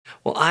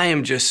Well, I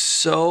am just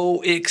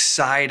so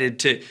excited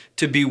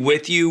to be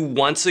with you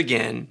once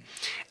again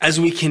as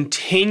we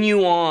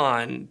continue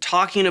on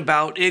talking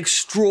about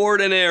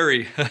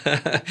extraordinary,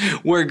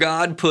 where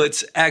God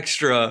puts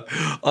extra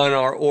on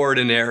our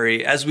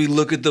ordinary, as we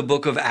look at the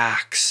book of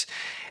Acts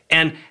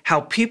and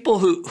how people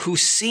who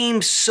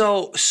seem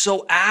so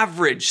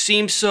average,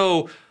 seem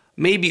so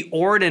maybe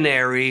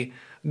ordinary,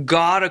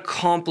 God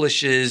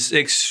accomplishes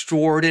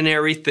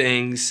extraordinary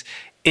things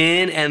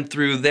in and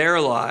through their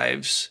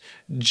lives,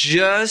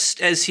 just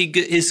as he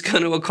is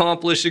going to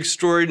accomplish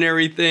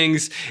extraordinary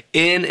things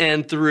in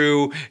and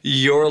through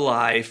your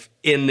life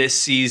in this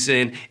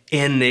season,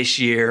 in this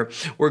year.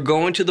 We're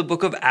going to the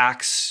book of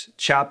Acts,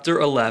 chapter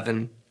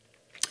 11,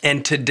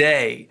 and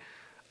today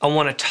I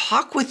want to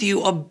talk with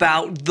you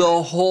about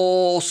the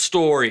whole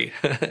story.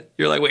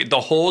 You're like, wait,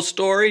 the whole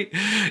story?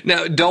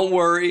 Now, don't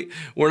worry.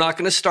 We're not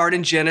going to start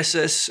in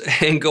Genesis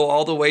and go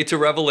all the way to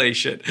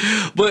Revelation.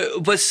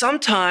 But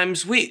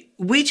sometimes we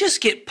just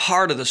get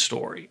part of the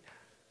story.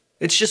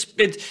 It's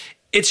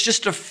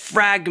just a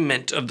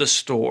fragment of the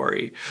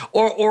story,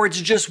 or it's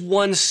just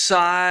one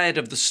side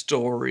of the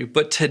story.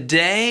 But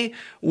today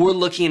we're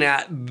looking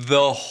at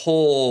the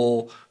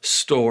whole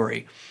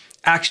story.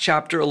 Acts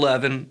chapter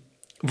 11.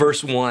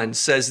 Verse 1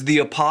 says, "The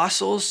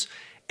apostles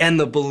and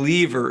the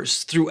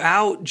believers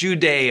throughout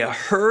Judea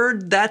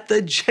heard that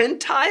the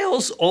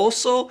Gentiles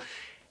also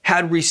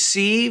had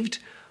received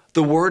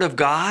the word of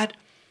God.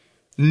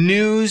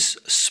 News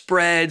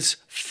spreads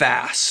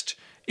fast,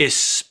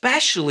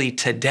 especially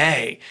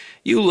today."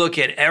 You look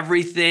at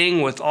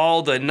everything with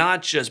all the,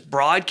 not just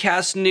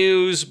broadcast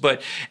news,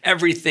 but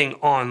everything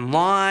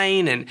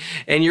online.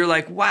 And you're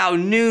like, wow,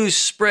 news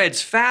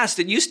spreads fast.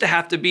 It used to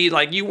have to be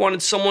like you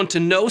wanted someone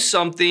to know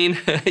something.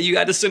 You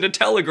had to send a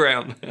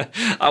telegram.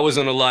 I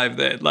wasn't alive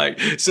then. Like,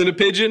 send a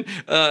pigeon.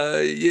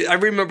 I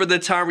remember the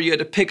time where you had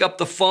to pick up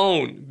the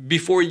phone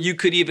before you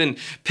could even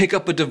pick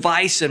up a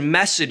device and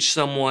message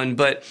someone.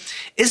 But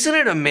isn't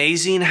it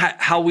amazing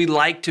how we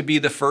like to be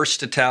the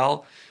first to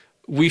tell?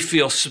 We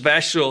feel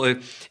special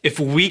if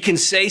we can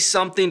say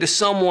something to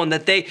someone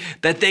that they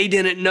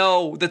didn't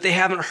know, that they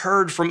haven't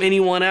heard from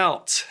anyone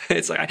else.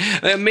 It's like,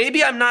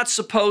 maybe I'm not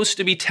supposed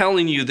to be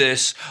telling you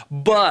this,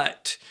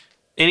 but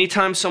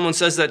anytime someone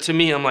says that to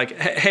me, I'm like,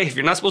 hey, if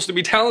you're not supposed to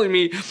be telling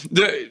me,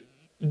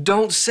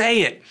 don't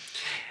say it.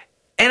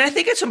 And I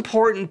think it's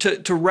important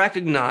to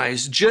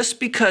recognize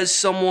just because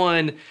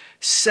someone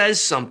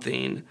says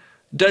something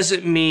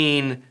doesn't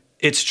mean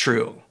it's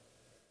true.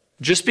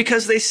 Just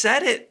because they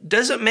said it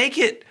doesn't make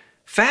it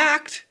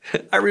fact.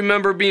 I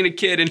remember being a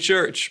kid in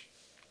church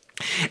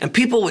and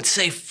people would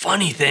say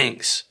funny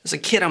things. As a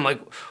kid, I'm like,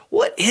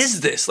 what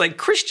is this? Like,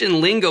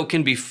 Christian lingo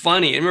can be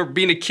funny. I remember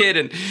being a kid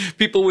and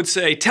people would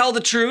say, tell the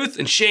truth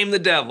and shame the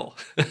devil.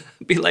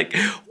 Be like,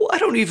 well, I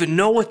don't even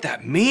know what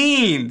that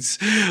means.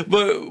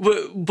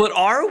 But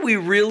are we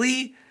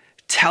really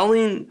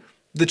telling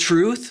the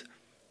truth?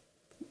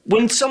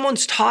 When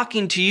someone's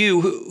talking to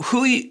you,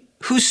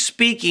 who's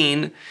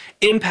speaking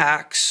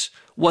impacts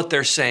what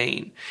they're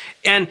saying.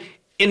 And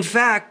in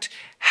fact,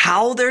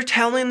 how they're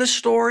telling the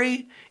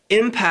story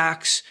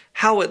impacts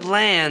how it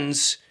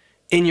lands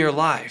in your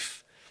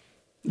life.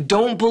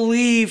 Don't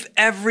believe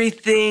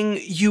everything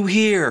you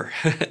hear.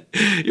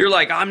 You're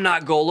like, I'm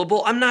not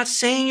gullible. I'm not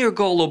saying you're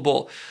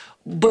gullible.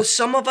 But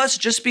some of us,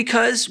 just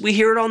because we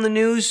hear it on the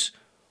news,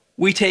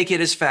 we take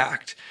it as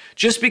fact.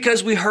 Just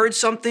because we heard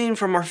something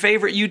from our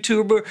favorite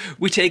YouTuber,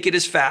 we take it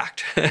as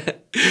fact.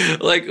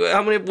 Like,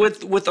 how many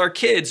with our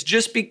kids?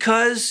 Just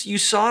because you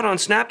saw it on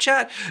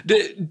Snapchat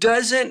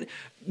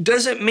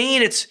doesn't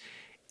mean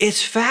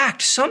it's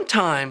fact.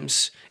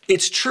 Sometimes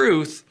it's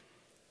truth,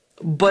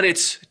 but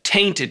it's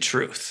tainted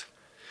truth.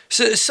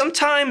 So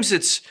sometimes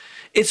it's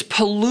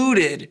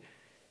polluted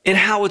in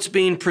how it's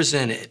being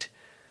presented.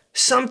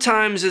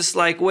 Sometimes it's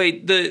like,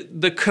 wait,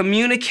 the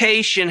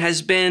communication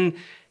has been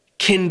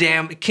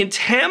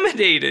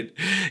contaminated.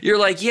 You're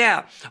like,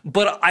 yeah,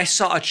 but I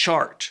saw a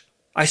chart.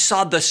 I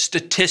saw the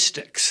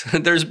statistics.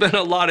 There's been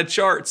a lot of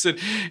charts. And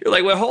you're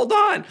like, well, hold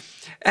on.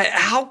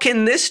 How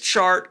can this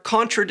chart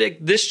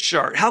contradict this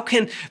chart? How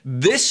can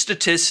this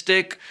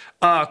statistic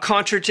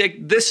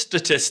contradict this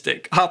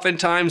statistic?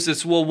 Oftentimes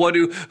it's, well,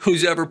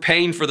 who's ever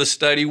paying for the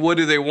study? What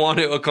do they want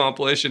to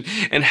accomplish?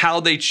 And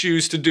how they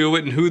choose to do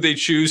it and who they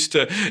choose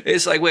to.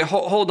 It's like, wait,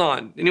 hold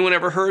on. Anyone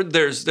ever heard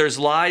there's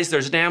lies,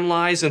 there's damn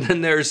lies, and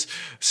then there's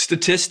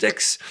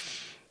statistics?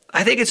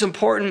 I think it's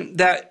important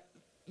that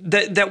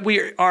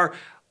we are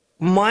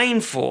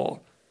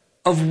mindful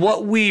of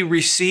what we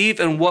receive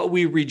and what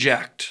we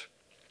reject.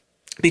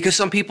 Because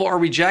some people are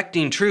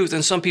rejecting truth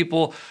and some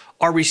people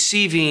are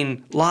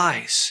receiving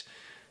lies.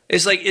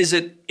 It's like, is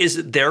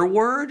it their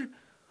word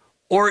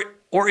or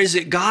is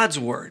it God's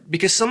word?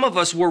 Because some of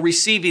us were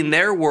receiving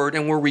their word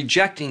and we're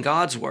rejecting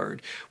God's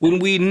word. When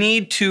we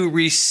need to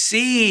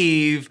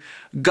receive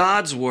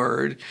God's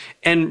word,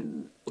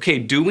 and okay,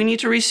 do we need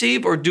to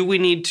receive or do we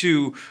need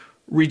to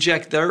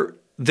reject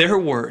their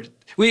word?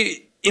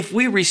 if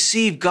we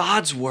receive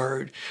God's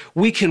word,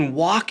 we can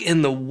walk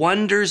in the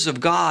wonders of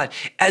God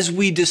as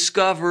we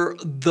discover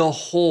the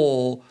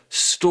whole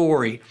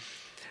story.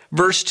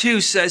 Verse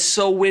 2 says,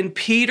 "So when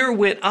Peter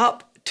went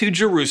up to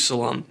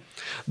Jerusalem,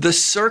 the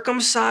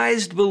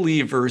circumcised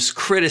believers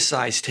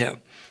criticized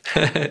him."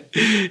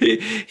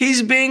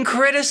 He's being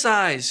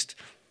criticized.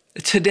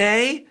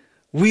 Today,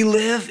 we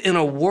live in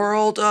a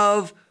world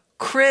of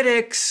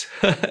critics.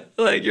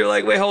 You're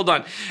like, wait, hold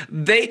on.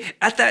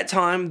 At that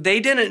time, they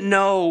didn't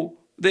know.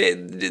 They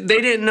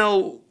didn't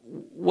know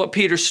what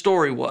Peter's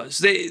story was.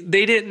 They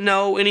didn't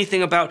know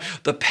anything about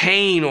the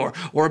pain or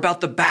about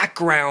the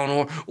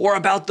background or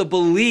about the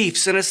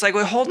beliefs. And it's like,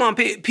 wait, hold on.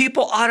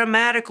 People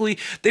automatically,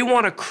 they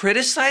want to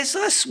criticize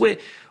us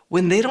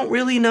when they don't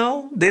really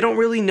know. They don't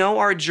really know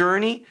our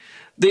journey.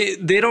 They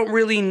don't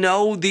really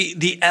know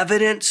the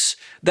evidence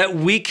that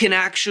we can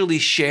actually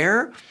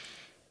share.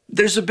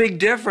 There's a big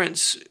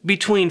difference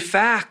between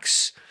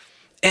facts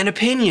and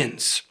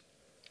opinions.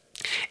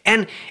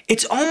 And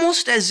it's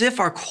almost as if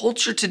our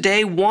culture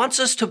today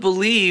wants us to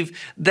believe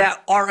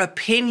that our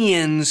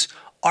opinions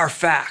are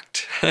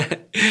fact.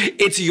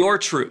 It's your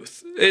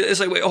truth. It's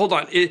like, wait, hold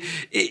on.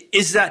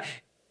 Is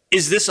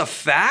this a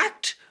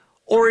fact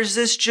or is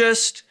this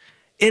just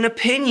an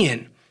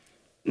opinion?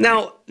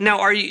 Now,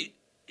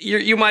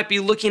 you might be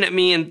looking at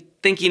me and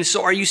thinking,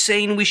 so are you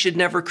saying we should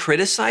never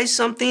criticize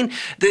something?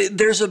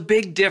 There's a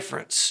big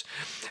difference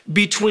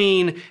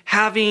between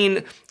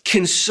having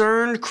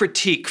concerned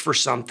critique for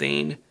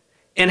something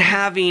and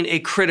having a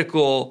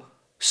critical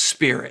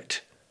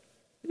spirit.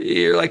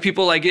 You're like,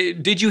 people like,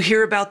 did you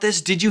hear about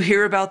this? Did you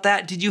hear about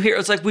that? Did you hear?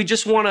 It's like we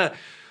just want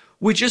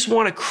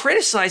to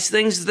criticize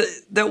things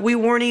that we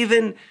weren't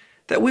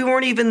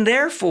even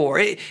there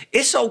for.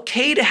 It's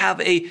okay to have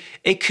a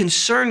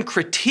concerned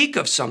critique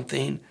of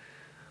something,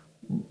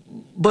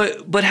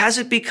 but has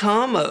it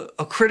become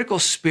a critical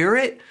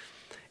spirit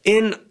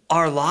in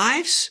our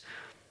lives?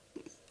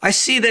 I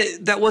see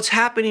that what's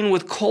happening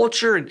with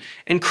culture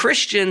and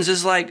Christians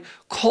is like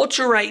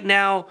culture right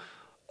now,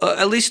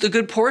 at least a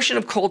good portion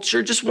of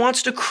culture, just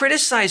wants to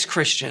criticize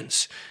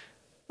Christians.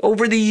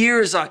 Over the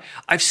years,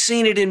 I've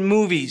seen it in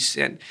movies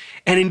and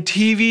in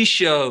TV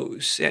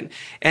shows and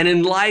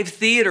in live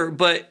theater,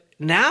 but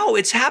now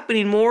it's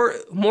happening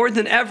more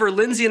than ever.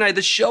 Lindsay and I,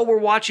 the show we're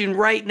watching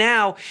right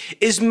now,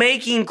 is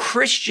making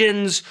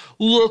Christians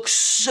look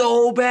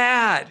so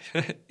bad.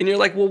 And you're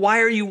like, well, why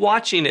are you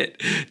watching it?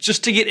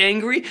 Just to get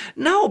angry?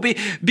 No,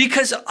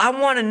 because I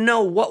want to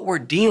know what we're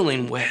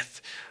dealing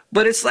with.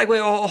 But it's like,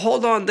 wait,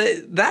 hold on.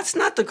 That's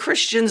not the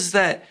Christians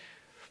that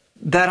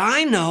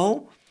I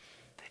know.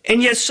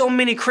 And yet so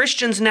many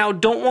Christians now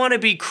don't want to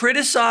be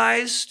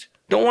criticized,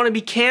 don't want to be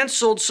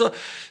canceled.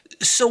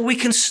 So we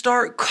can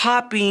start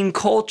copying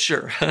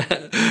culture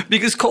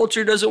because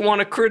culture doesn't want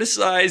to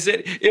criticize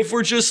it if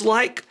we're just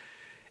like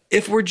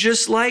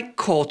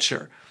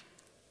culture.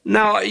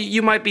 Now,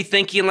 you might be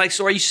thinking like,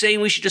 so are you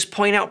saying we should just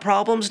point out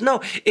problems?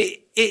 No,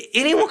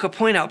 anyone could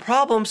point out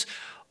problems,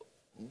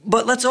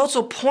 but let's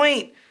also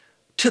point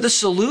to the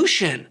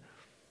solution,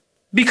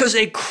 because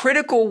a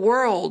critical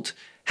world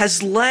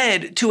has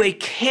led to a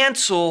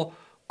cancel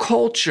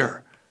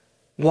culture.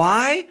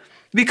 Why?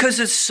 Because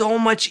it's so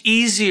much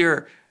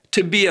easier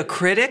to be a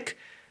critic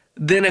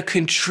than a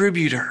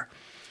contributor.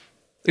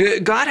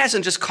 God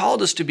hasn't just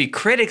called us to be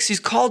critics, He's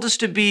called us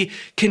to be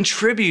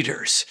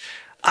contributors.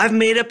 I've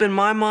made up in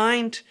my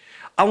mind,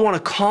 I want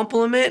to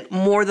compliment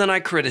more than I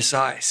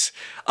criticize.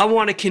 I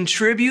want to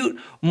contribute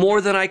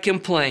more than I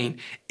complain.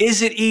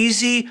 Is it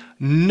easy?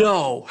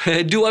 No.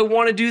 Do I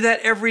want to do that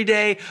every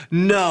day?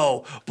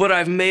 No. But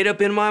I've made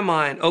up in my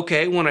mind,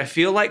 okay, when I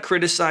feel like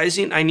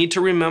criticizing, I need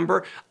to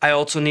remember I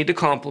also need to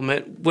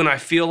compliment. When I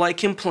feel like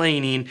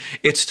complaining,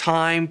 it's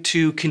time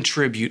to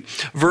contribute.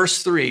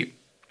 Verse 3,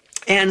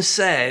 and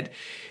said,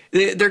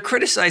 they're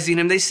criticizing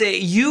him. They say,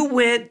 you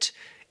went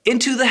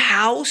into the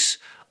house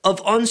of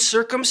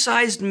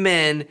uncircumcised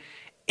men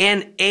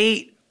and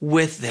ate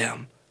with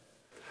them.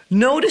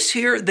 Notice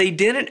here, they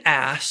didn't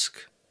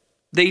ask,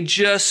 they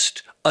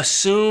just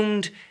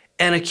assumed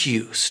and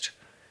accused.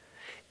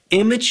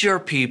 Immature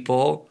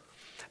people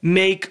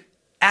make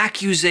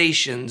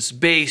accusations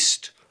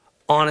based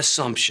on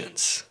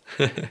assumptions.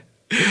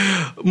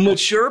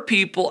 Mature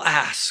people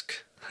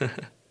ask.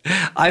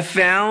 I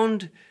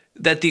found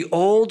that the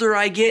older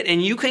I get,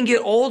 and you can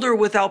get older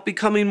without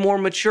becoming more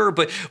mature,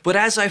 but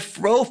as I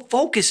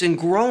focus in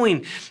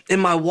growing in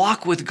my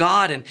walk with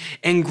God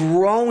and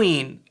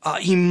growing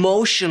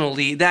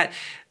emotionally, that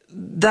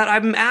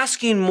I'm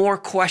asking more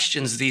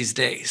questions these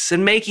days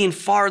and making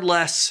far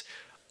less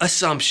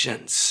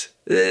assumptions.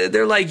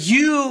 They're like,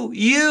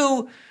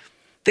 they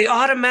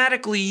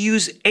automatically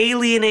use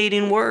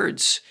alienating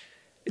words.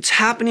 It's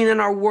happening in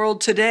our world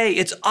today.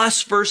 It's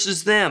us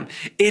versus them.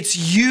 It's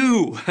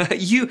you.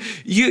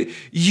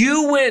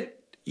 You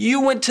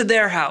went to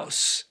their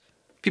house.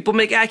 People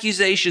make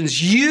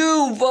accusations.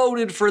 You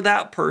voted for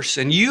that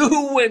person.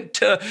 You went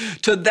to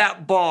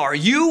that bar.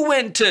 You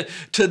went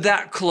to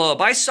that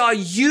club. I saw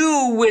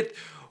you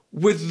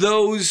with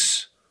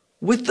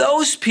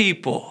those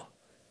people.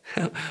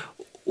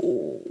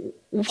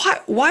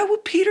 Why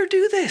would Peter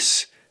do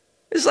this?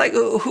 It's like,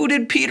 who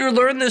did Peter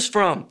learn this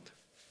from?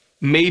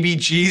 Maybe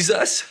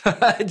Jesus.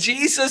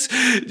 Jesus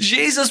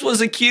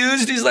was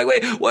accused. He's like,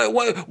 wait,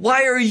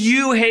 why are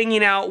you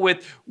hanging out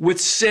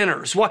with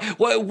sinners?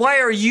 Why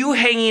are you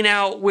hanging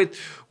out with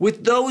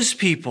those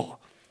people?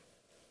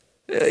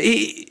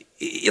 Wait,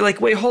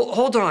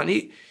 hold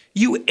on.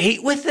 You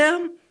ate with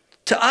them?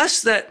 To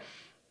us, that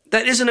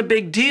isn't a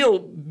big deal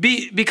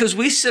because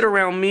we sit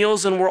around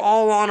meals and we're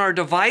all on our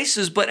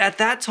devices. But at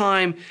that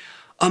time,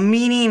 a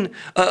meal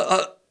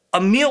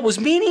was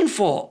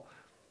meaningful.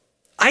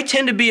 I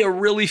tend to be a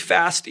really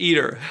fast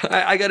eater.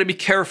 I got to be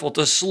careful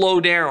to slow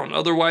down.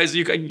 Otherwise,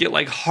 you can get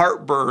like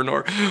heartburn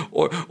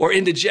or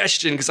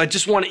indigestion because I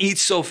just want to eat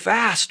so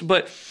fast.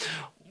 But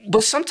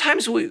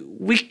sometimes we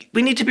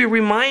need to be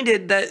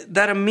reminded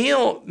that a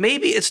meal,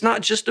 maybe it's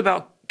not just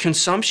about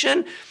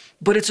consumption,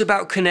 but it's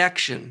about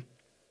connection.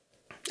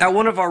 At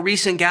one of our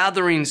recent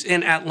gatherings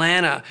in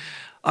Atlanta,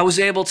 I was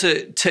able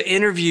to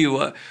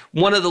interview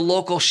one of the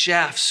local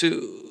chefs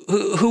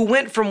who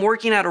went from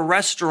working at a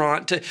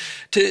restaurant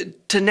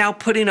to now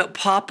putting up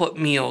pop-up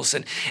meals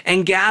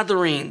and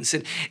gatherings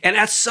and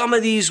at some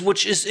of these,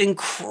 which is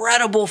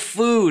incredible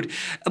food.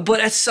 But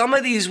at some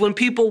of these, when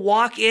people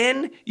walk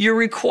in, you're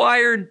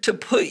required to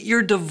put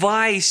your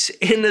device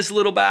in this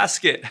little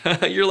basket.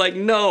 You're like,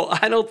 no,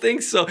 I don't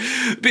think so.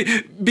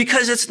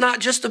 Because it's not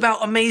just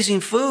about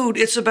amazing food.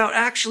 It's about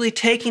actually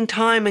taking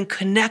time and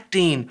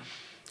connecting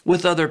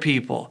with other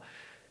people.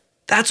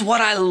 That's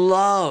what I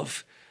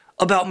love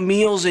about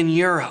meals in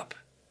Europe.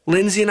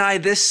 Lindsay and I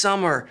this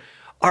summer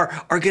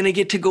are going to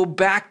get to go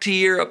back to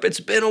Europe. It's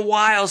been a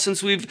while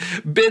since we've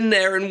been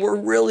there and we're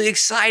really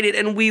excited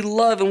and we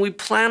love and we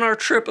plan our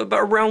trip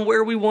around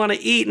where we want to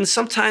eat. And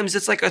sometimes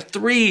it's like over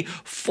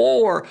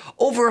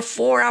a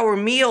 4-hour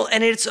meal,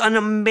 and it's an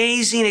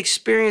amazing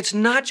experience,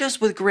 not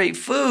just with great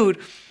food,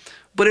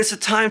 but it's a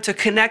time to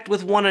connect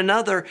with one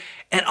another.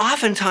 And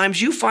oftentimes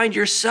you find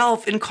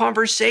yourself in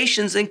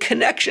conversations and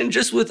connection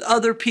just with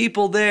other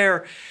people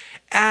there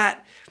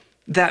at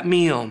that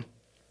meal.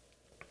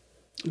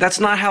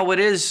 That's not how it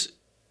is,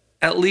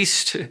 at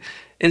least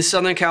in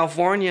Southern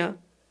California,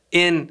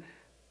 in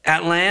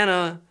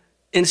Atlanta,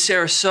 in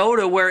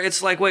Sarasota, where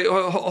it's like, wait,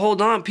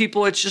 hold on,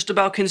 people, it's just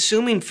about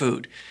consuming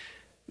food.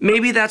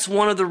 Maybe that's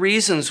one of the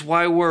reasons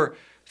why we're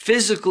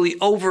physically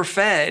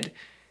overfed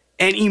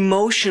and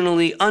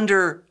emotionally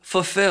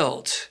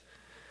underfulfilled.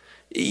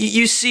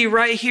 You see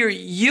right here,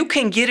 you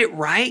can get it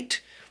right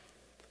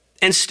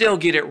and still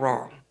get it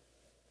wrong.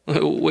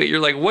 Wait, you're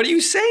like, what are you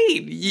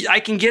saying?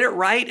 I can get it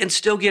right and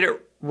still get it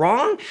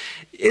wrong?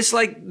 It's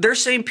like they're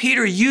saying,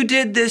 Peter, you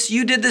did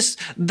this.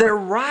 They're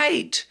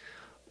right,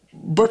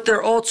 but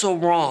they're also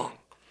wrong.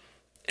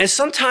 And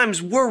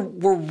sometimes we're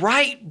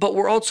right, but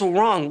we're also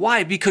wrong.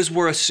 Why? Because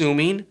we're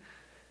assuming.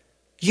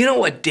 You know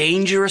what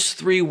dangerous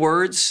 3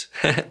 words?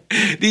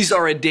 These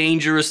are a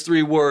dangerous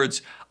 3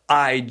 words.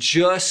 I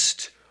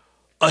just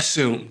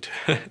assumed.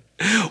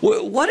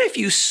 What if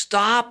you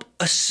stop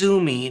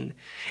assuming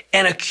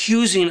and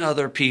accusing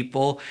other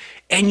people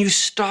and you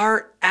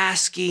start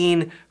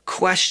asking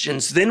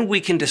questions? Then we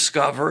can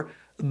discover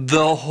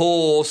the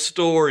whole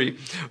story.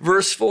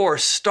 Verse 4,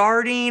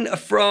 starting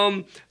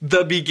from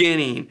the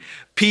beginning,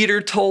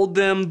 Peter told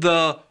them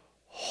the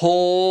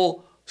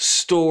whole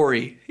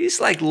story. He's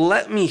like,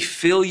 let me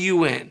fill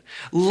you in.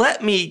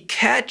 Let me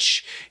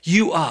catch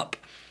you up.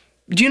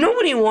 Do you know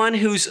anyone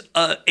who's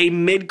a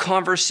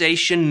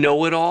mid-conversation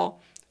know-it-all?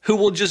 Who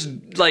will just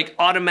like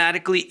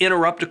automatically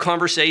interrupt a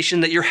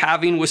conversation that you're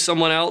having with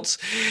someone else,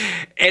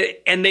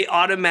 and they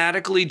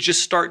automatically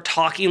just start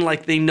talking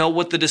like they know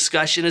what the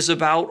discussion is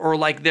about, or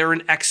like they're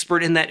an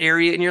expert in that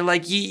area, and you're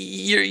like,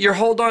 you're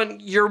hold on,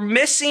 you're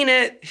missing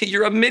it.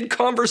 You're a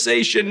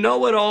mid-conversation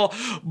know-it-all,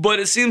 but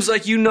it seems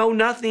like you know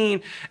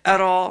nothing at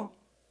all.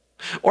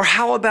 Or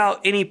how about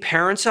any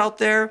parents out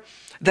there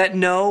that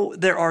know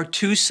there are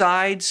 2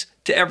 sides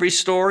to every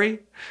story?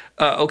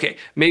 Okay,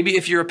 maybe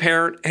if you're a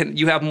parent and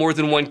you have more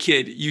than one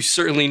kid, you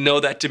certainly know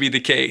that to be the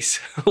case.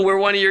 Where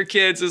one of your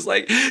kids is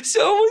like,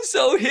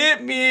 so-and-so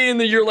hit me, and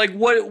then you're like,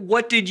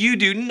 what did you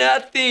do?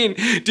 Nothing.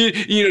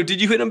 Did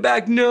you hit him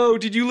back? No.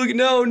 Did you look?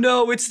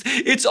 No.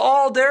 It's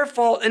all their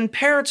fault. And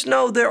parents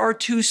know there are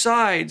 2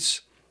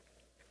 sides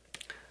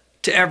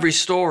to every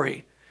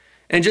story.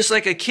 And just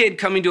like a kid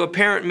coming to a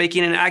parent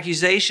making an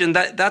accusation,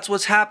 that's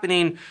what's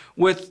happening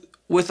with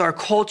our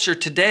culture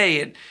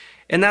today.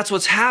 And that's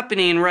what's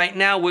happening right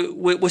now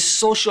with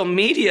social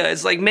media.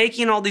 It's like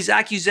making all these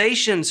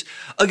accusations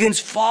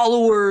against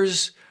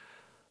followers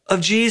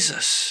of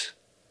Jesus.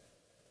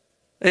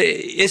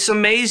 It's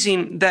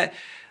amazing that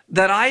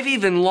I've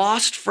even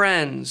lost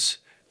friends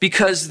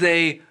because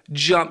they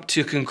jump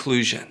to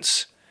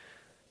conclusions.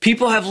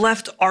 People have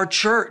left our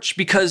church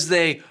because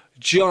they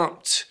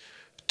jumped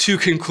to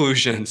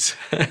conclusions.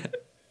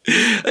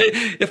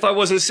 If I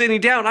wasn't sitting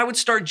down, I would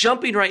start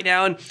jumping right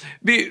now, and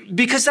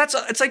because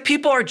it's like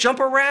people are jump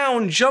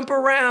around, jump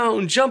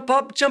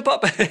up.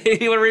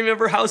 Anyone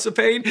remember House of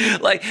Pain?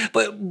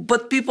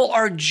 But people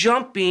are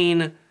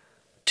jumping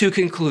to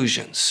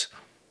conclusions.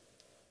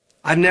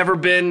 I've never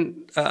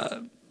been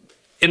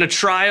in a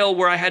trial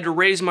where I had to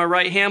raise my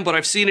right hand, but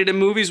I've seen it in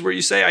movies where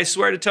you say, I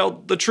swear to tell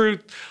the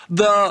truth,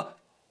 the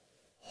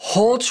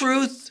whole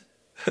truth,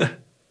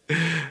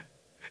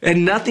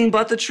 and nothing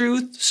but the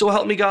truth, so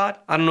help me God.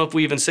 I don't know if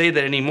we even say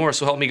that anymore,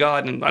 so help me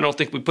God, and I don't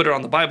think we put it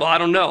on the Bible. I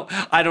don't know.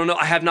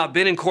 I have not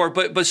been in court,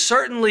 but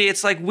certainly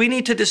it's like we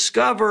need to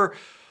discover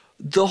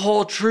the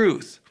whole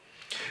truth.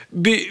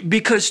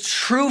 Because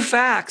true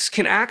facts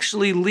can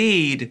actually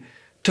lead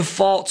to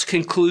false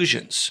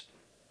conclusions.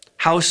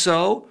 How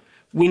so?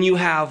 When you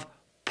have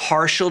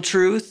partial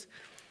truth,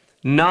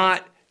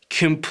 not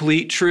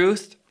complete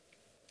truth.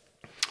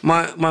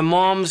 My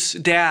mom's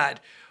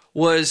dad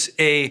was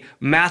a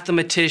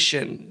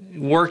mathematician,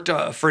 worked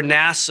for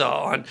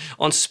NASA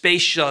on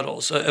space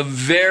shuttles, a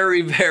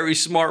very, very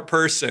smart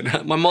person.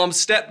 My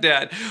mom's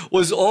stepdad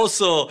was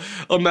also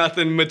a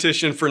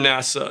mathematician for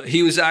NASA.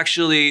 He was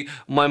actually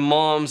my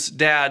mom's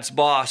dad's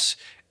boss.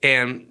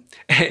 And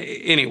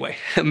anyway,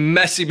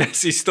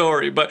 messy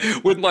story. But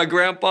with my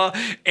grandpa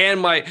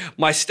and my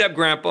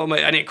step-grandpa,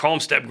 I didn't call him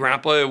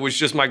step-grandpa, it was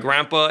just my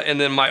grandpa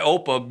and then my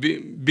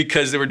opa,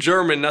 because they were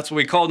German, that's what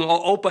we called them,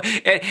 opa.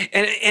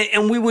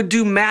 And we would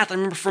do math, I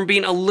remember from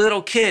being a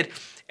little kid,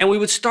 and we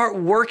would start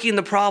working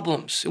the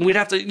problems. And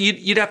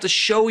you'd have to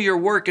show your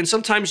work, and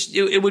sometimes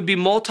it would be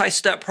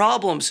multi-step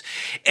problems.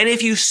 And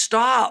if you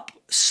stop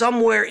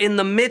somewhere in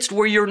the midst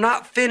where you're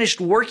not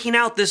finished working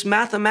out this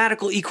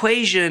mathematical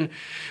equation,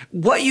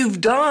 what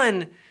you've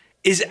done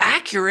is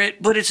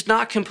accurate, but it's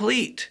not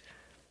complete.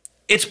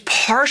 It's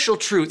partial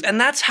truth. And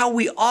that's how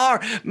we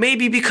are.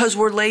 Maybe because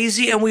we're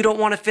lazy and we don't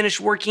want to finish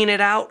working it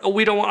out.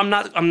 Or I'm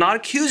not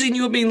accusing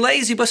you of being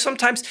lazy, but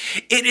sometimes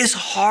it is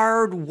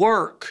hard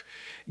work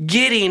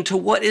getting to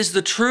what is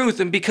the truth,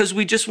 and because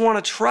we just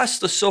want to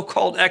trust the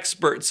so-called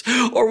experts,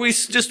 or we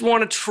just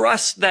want to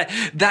trust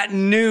that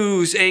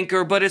news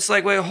anchor, but it's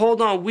like, wait,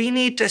 hold on, we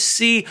need to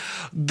see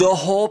the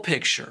whole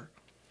picture.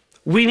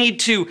 We need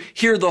to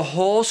hear the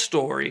whole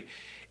story,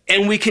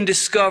 and we can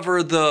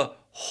discover the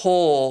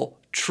whole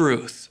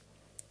truth.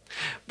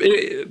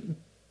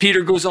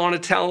 Peter goes on to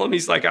tell him,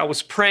 he's like, I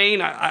was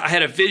praying, I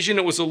had a vision,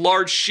 it was a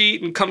large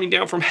sheet and coming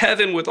down from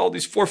heaven with all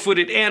these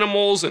four-footed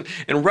animals and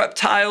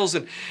reptiles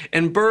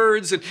and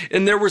birds,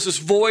 and there was this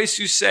voice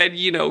who said,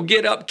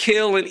 get up,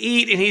 kill, and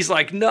eat, and he's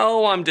like,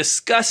 no, I'm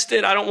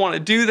disgusted, I don't want to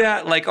do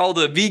that, like all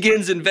the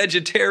vegans and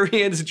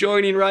vegetarians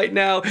joining right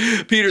now.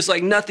 Peter's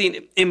like,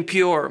 nothing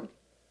impure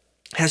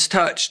has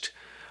touched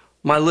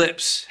my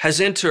lips, has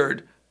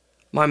entered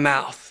my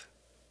mouth.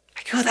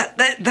 I go,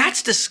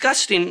 that's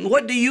disgusting.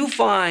 What do you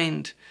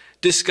find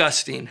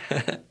disgusting?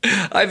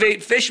 I've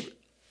ate fish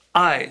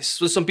eyes.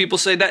 So some people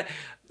say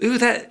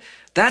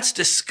that's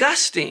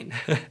disgusting.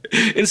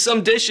 In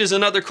some dishes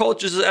and other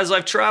cultures, as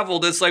I've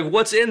traveled, it's like,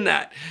 what's in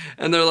that?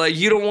 And they're like,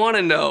 you don't want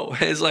to know.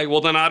 It's like,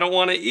 well, then I don't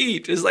want to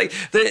eat. It's like,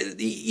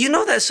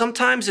 that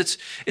sometimes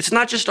it's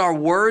not just our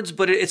words,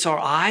 but it's our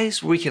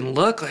eyes. We can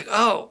look like,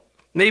 oh,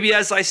 maybe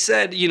as I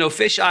said,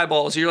 fish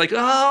eyeballs. You're like,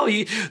 oh,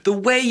 the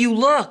way you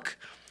look.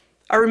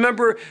 I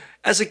remember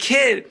as a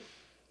kid,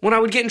 when I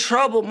would get in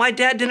trouble, my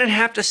dad didn't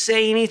have to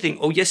say anything.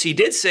 Oh, yes, he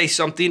did say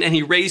something, and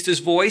he raised his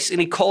voice, and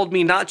he called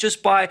me not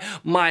just by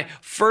my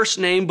first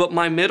name, but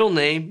my middle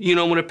name.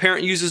 When a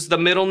parent uses the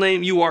middle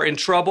name, you are in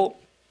trouble.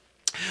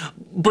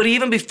 But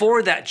even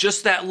before that,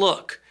 just that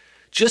look,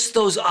 just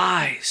those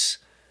eyes.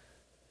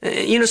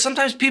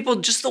 Sometimes people,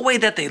 just the way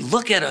that they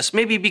look at us,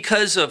 maybe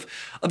because of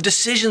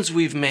decisions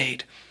we've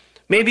made.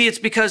 Maybe it's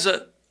because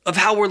of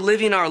how we're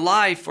living our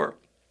life, or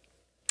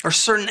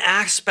certain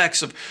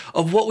aspects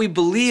of what we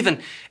believe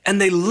in,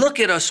 and they look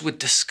at us with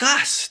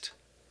disgust.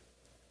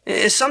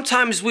 And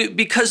sometimes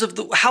because of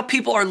how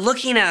people are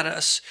looking at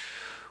us,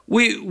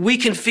 we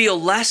can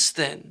feel less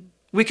than.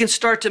 We can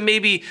start to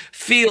maybe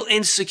feel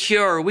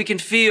insecure. We can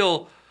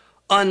feel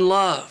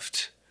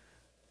unloved.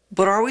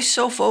 But are we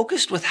so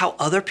focused with how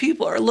other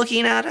people are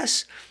looking at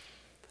us,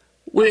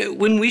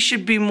 when we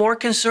should be more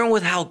concerned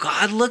with how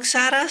God looks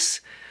at us,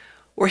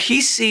 where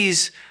he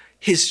sees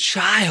his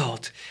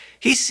child?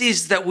 He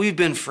sees that we've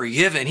been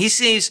forgiven. He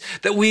sees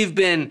that we've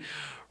been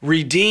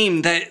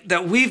redeemed,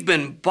 that we've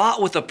been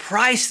bought with a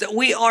price, that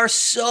we are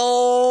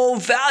so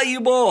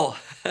valuable.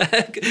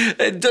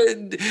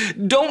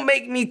 Don't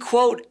make me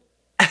quote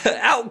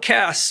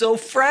outcast, so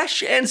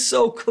fresh and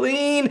so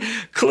clean.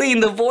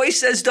 The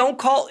voice says, don't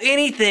call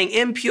anything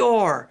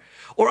impure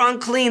or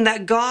unclean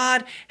that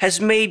God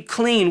has made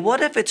clean.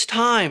 What if it's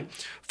time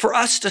for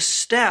us to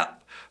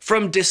step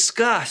from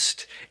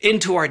disgust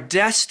into our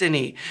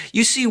destiny?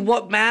 You see,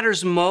 what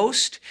matters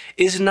most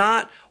is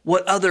not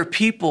what other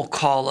people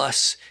call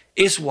us,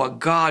 it's what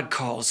God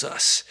calls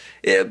us.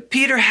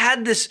 Peter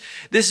had this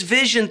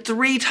vision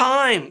three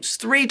times.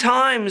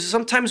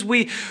 Sometimes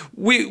we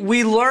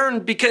learn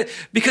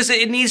because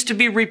it needs to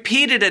be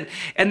repeated,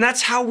 and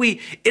that's how we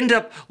end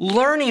up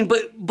learning.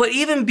 But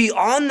even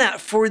beyond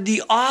that, for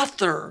the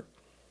author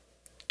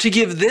to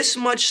give this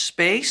much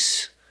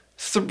space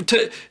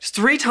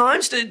Three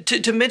times,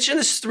 to mention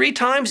this 3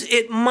 times,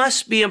 it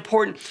must be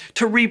important.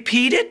 To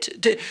repeat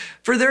it,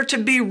 for there to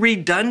be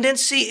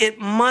redundancy, it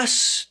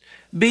must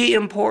be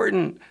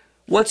important.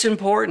 What's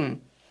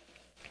important?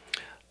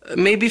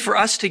 Maybe for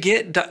us to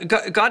get,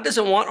 God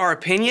doesn't want our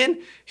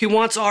opinion. He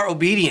wants our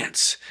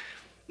obedience.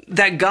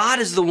 That God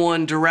is the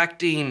one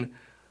directing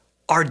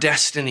our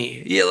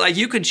destiny. Yeah, like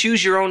you could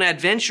choose your own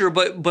adventure,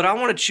 but I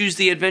want to choose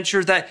the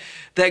adventure that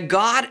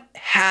God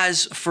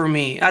has for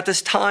me. At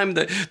this time,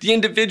 the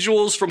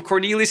individuals from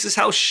Cornelius'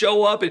 house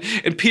show up,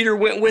 and Peter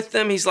went with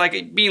them. He's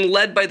like being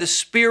led by the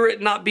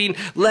Spirit, not being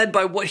led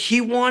by what he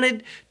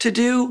wanted to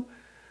do.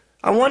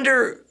 I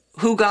wonder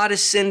who God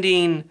is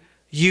sending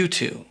you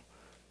to.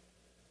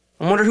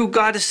 I wonder who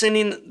God is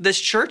sending this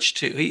church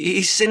to.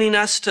 He's sending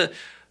us to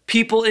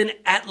people in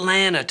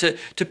Atlanta,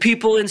 to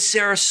people in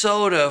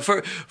Sarasota,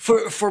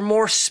 for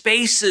more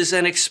spaces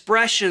and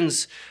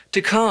expressions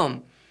to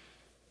come.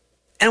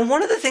 And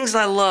one of the things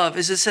I love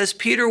is it says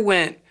Peter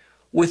went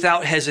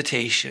without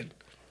hesitation.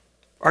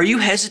 Are you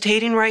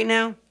hesitating right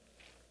now?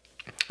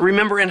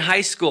 Remember in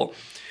high school,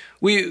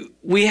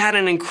 we had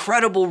an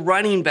incredible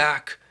running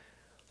back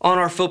on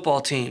our football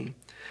team.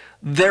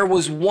 There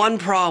was one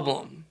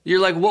problem.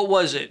 You're like, what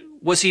was it?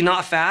 Was he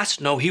not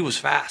fast? No, he was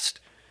fast.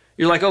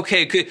 You're like,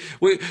 okay,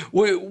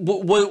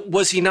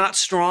 was he not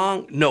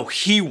strong? No,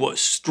 he was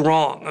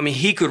strong. I mean,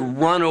 he could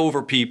run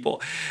over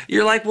people.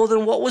 You're like, well,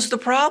 then what was the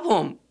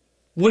problem?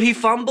 Would he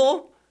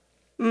fumble?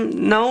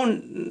 No,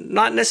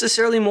 not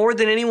necessarily more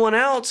than anyone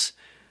else.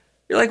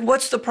 You're like,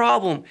 what's the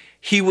problem?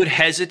 He would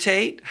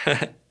hesitate.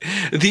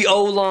 The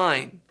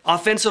O-line,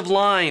 offensive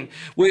line,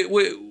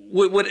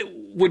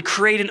 would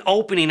create an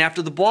opening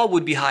after the ball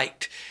would be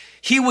hiked.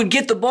 He would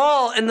get the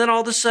ball and then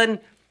all of a sudden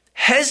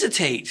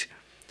hesitate.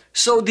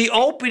 So the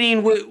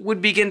opening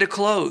would begin to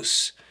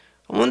close.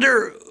 I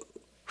wonder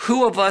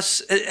who of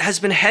us has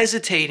been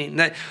hesitating,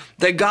 that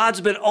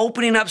God's been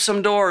opening up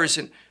some doors,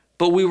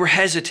 but we were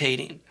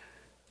hesitating.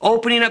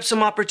 Opening up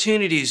some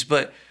opportunities,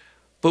 but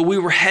we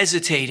were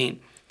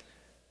hesitating.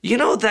 You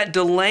know that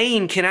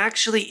delaying can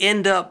actually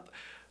end up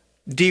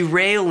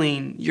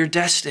derailing your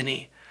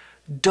destiny.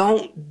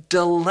 Don't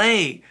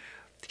delay.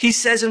 He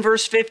says in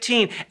verse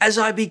 15, as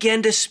I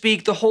began to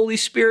speak, the Holy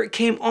Spirit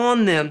came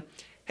on them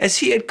as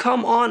he had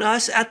come on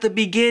us at the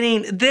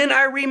beginning. Then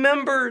I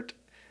remembered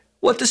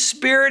what the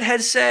Spirit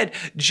had said.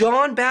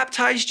 John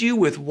baptized you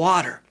with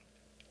water,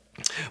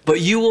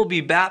 but you will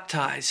be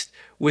baptized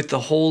with the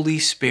Holy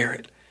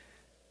Spirit.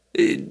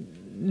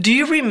 Do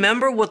you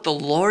remember what the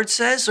Lord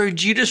says, or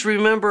do you just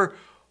remember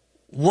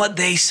what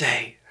they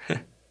say?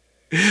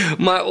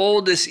 My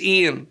oldest,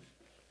 Ian,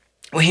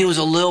 when he was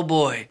a little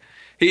boy,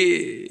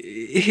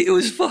 it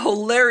was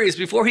hilarious.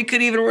 Before he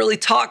could even really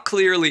talk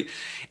clearly,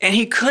 and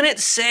he couldn't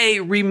say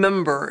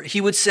remember.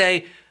 He would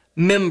say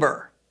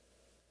member.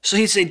 So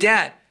he'd say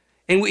dad.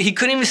 And he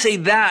couldn't even say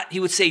that. He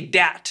would say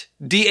dat,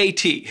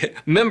 D-A-T,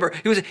 member.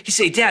 He'd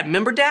say, dad,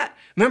 remember that?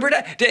 Remember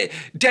that?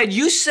 Dad,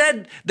 you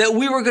said that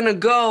we were going to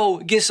go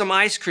get some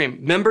ice cream.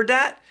 Remember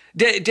that?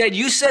 Dad,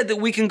 you said that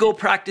we can go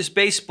practice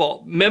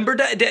baseball. Remember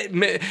that?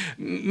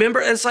 Remember?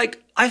 It's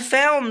like, I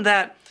found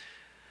that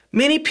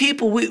many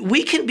people,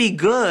 we can be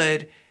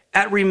good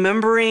at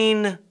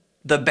remembering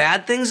the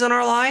bad things in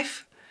our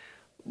life,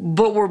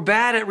 but we're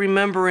bad at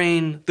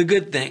remembering the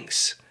good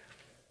things.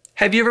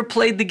 Have you ever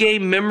played the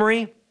game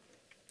memory?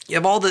 You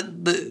have all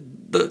the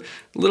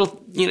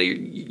little,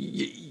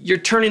 you're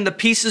turning the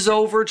pieces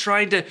over,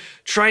 trying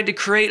to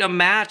create a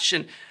match.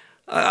 And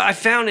I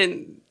found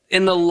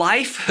in the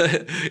life,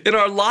 in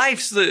our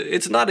lives,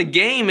 it's not a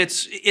game.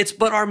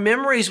 But our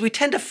memories, we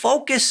tend to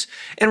focus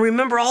and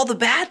remember all the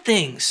bad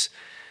things.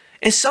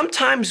 And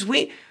sometimes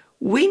we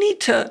need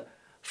to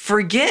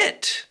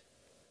forget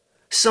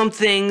some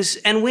things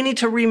and we need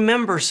to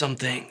remember some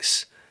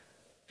things.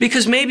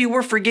 Because maybe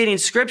we're forgetting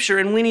Scripture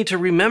and we need to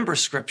remember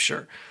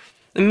Scripture.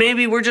 And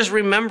maybe we're just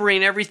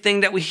remembering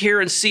everything that we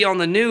hear and see on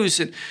the news,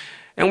 and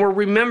we're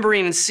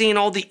remembering and seeing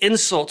all the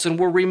insults, and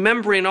we're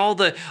remembering all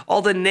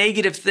the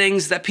negative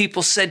things that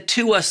people said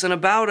to us and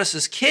about us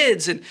as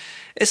kids. And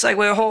it's like,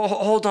 wait,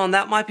 hold on,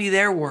 that might be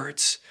their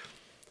words.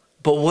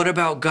 But what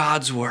about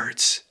God's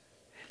words?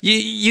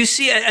 You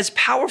see, as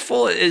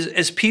powerful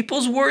as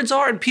people's words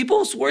are, and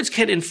people's words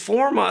can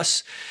inform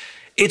us,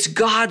 it's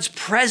God's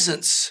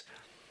presence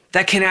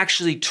that can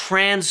actually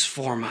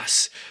transform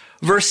us.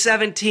 Verse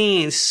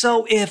 17,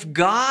 so if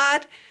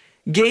God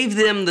gave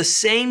them the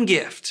same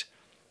gift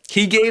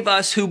he gave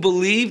us who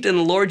believed in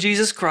the Lord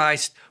Jesus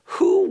Christ,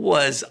 who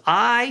was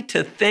I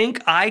to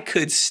think I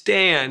could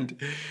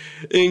stand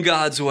in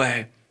God's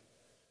way?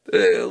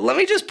 Let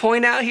me just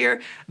point out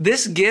here,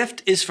 this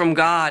gift is from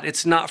God.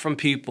 It's not from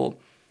people.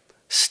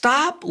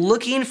 Stop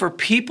looking for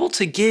people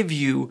to give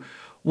you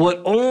what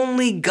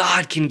only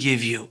God can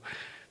give you.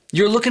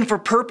 You're looking for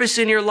purpose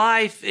in your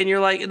life, and you're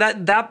like,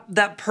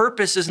 that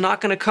purpose is not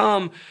going to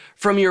come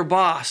from your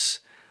boss.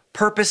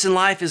 Purpose in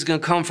life is going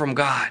to come from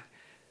God.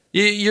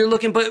 You're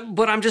looking,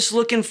 but I'm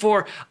looking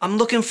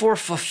for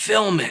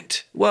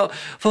fulfillment. Well,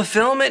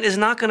 fulfillment is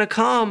not going to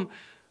come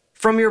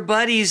from your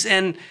buddies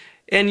and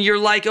and you're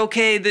like,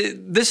 okay,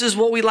 this is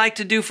what we like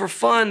to do for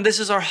fun. This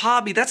is our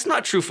hobby. That's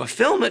not true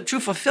fulfillment. True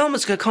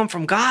fulfillment's going to come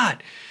from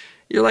God.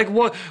 You're like,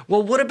 well,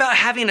 what about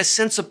having a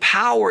sense of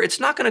power? It's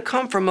not going to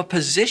come from a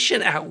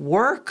position at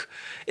work.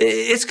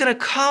 It's going to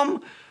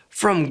come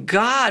from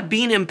God,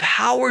 being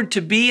empowered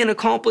to be and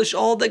accomplish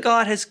all that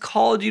God has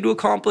called you to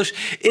accomplish.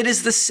 It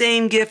is the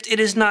same gift. It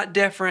is not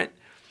different.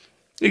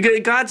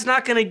 God's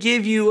not going to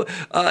give you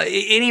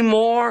any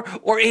more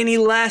or any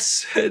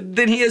less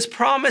than he has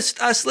promised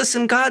us.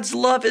 Listen, God's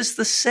love is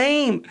the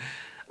same.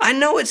 I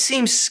know it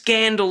seems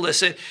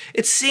scandalous.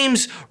 It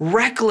seems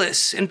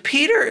reckless. And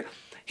Peter,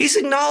 he's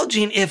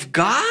acknowledging, if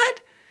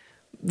God,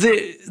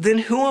 then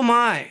who am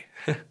I?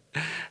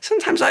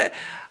 Sometimes I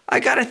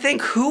got to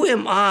think, who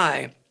am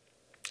I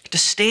to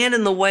stand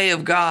in the way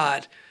of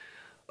God,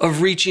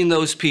 of reaching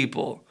those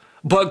people?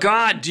 But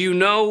God, do you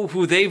know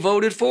who they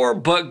voted for?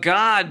 But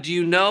God, do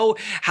you know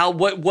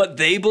what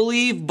they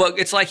believe? But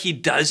it's like he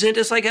doesn't.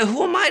 It's like,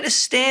 who am I to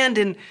stand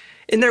in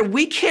there?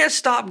 We can't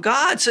stop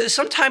God. So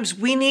sometimes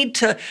we need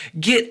to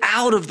get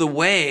out of the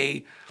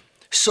way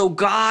so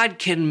God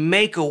can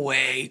make a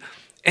way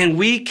and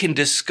we can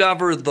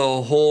discover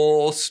the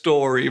whole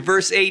story.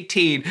 Verse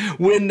 18,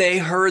 when they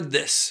heard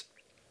this,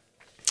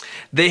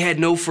 they had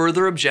no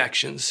further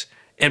objections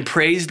and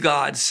praised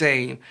God,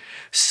 saying,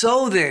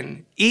 so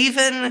then,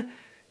 even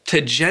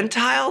to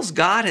Gentiles,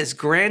 God has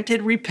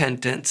granted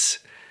repentance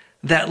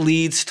that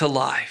leads to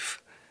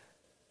life.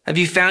 Have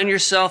you found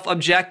yourself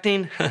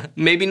objecting?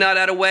 Maybe not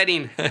at a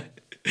wedding.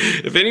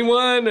 If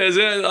anyone has,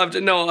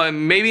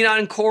 maybe not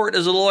in court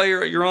as a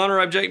lawyer, Your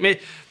Honor, object.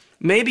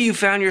 Maybe you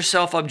found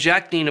yourself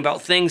objecting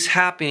about things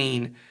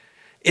happening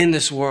in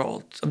this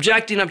world.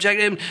 Objecting.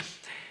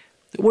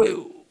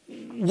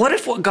 What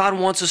if what God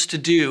wants us to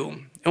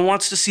do and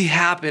wants to see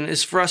happen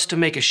is for us to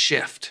make a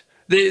shift?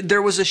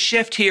 There was a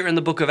shift here in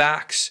the book of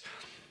Acts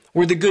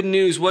where the good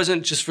news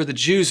wasn't just for the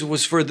Jews, it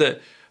was for the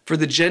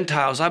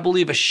Gentiles. I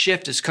believe a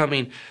shift is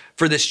coming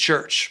for this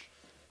church.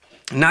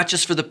 Not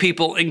just for the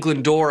people in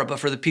Glendora, but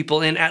for the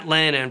people in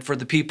Atlanta and for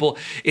the people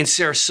in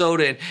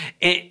Sarasota.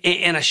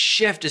 And a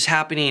shift is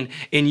happening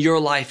in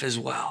your life as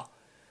well.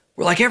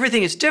 We're like,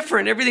 everything's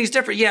different.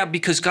 Yeah,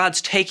 because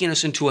God's taking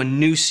us into a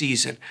new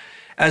season.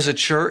 As a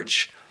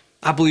church,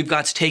 I believe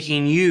God's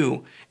taking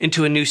you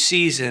into a new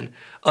season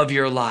of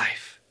your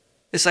life.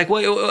 It's like,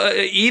 well,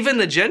 even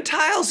the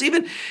Gentiles,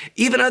 even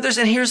others.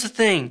 And here's the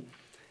thing.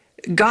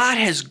 God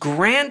has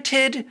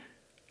granted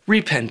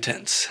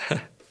repentance.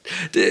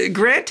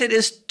 Granted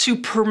is to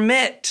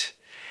permit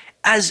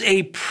as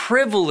a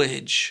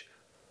privilege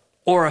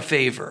or a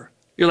favor.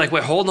 You're like,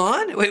 wait, hold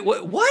on. Wait,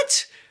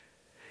 what?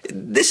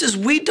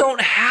 We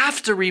don't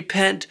have to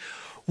repent.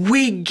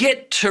 We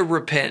get to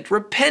repent.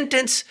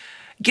 Repentance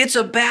gets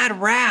a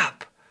bad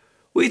rap.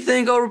 We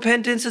think,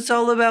 repentance, it's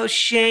all about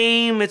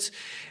shame.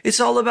 It's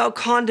all about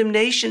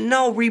condemnation.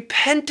 No,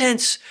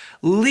 repentance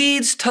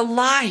leads to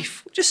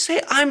life. Just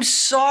say, I'm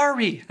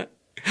sorry.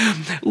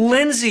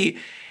 Lindsay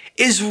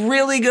is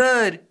really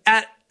good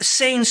at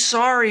saying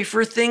sorry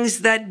for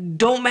things that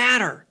don't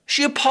matter.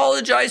 She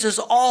apologizes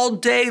all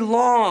day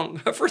long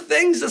for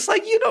things. It's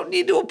like, you don't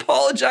need to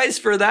apologize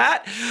for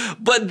that.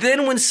 But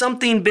then when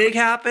something big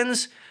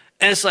happens,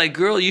 and it's like,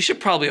 girl, you should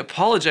probably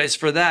apologize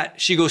for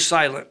that, she goes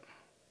silent.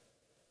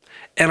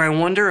 And I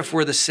wonder if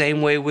we're the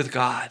same way with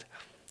God.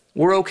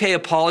 We're okay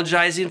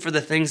apologizing for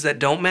the things that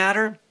don't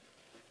matter,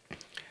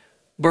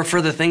 but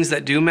for the things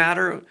that do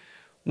matter,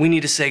 we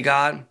need to say,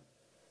 God,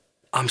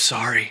 I'm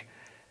sorry.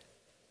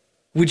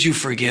 Would you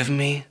forgive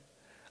me?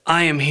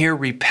 I am here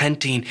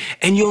repenting.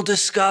 And you'll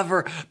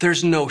discover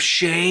there's no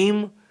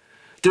shame.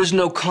 There's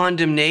no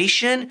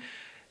condemnation.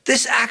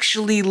 This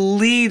actually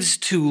leads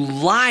to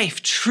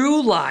life,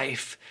 true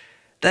life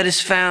that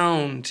is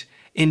found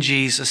in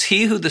Jesus.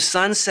 He who the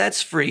Son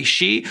sets free,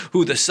 she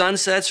who the Son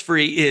sets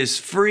free is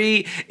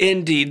free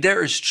indeed.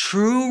 There is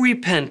true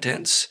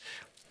repentance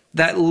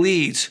that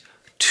leads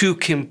to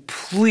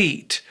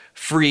complete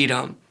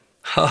freedom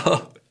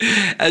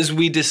as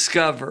we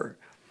discover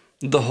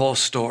the whole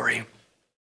story.